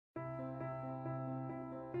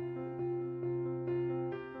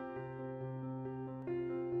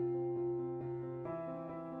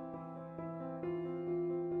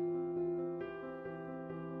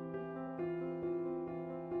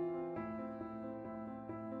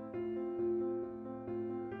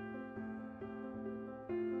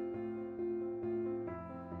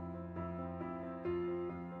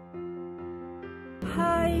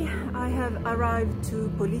I have arrived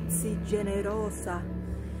to Polizzi Generosa,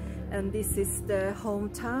 and this is the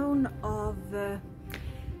hometown of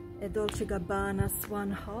Dolce Gabbana's one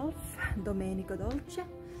half, Domenico Dolce,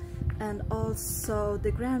 and also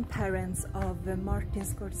the grandparents of Martin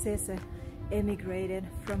Scorsese emigrated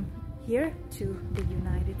from here to the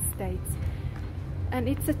United States. And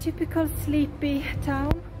it's a typical sleepy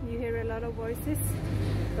town. You hear a lot of voices,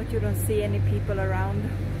 but you don't see any people around.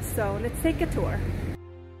 So let's take a tour.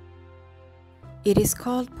 It is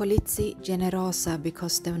called Polizzi Generosa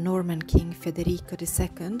because the Norman king Federico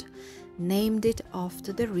II named it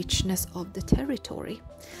after the richness of the territory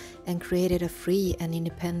and created a free and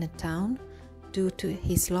independent town due to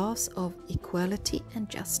his laws of equality and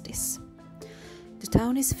justice. The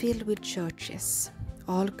town is filled with churches,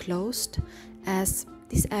 all closed as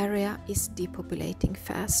this area is depopulating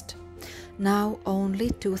fast. Now only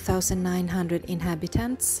 2,900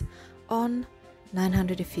 inhabitants on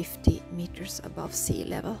 950 meters above sea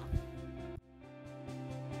level.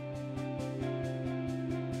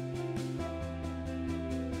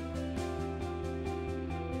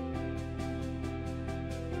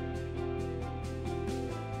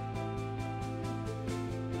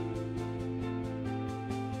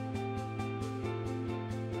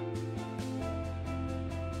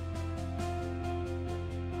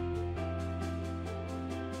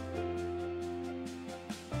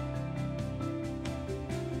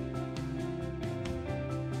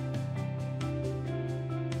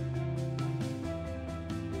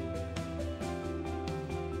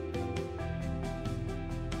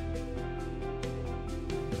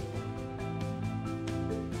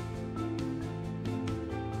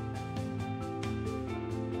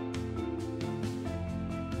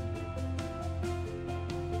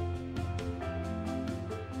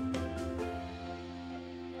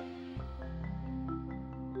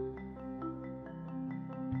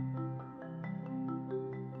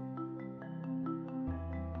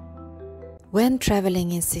 When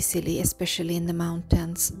traveling in Sicily, especially in the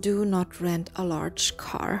mountains, do not rent a large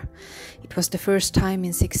car. It was the first time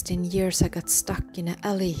in 16 years I got stuck in an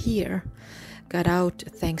alley here. Got out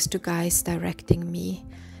thanks to guys directing me,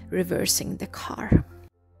 reversing the car.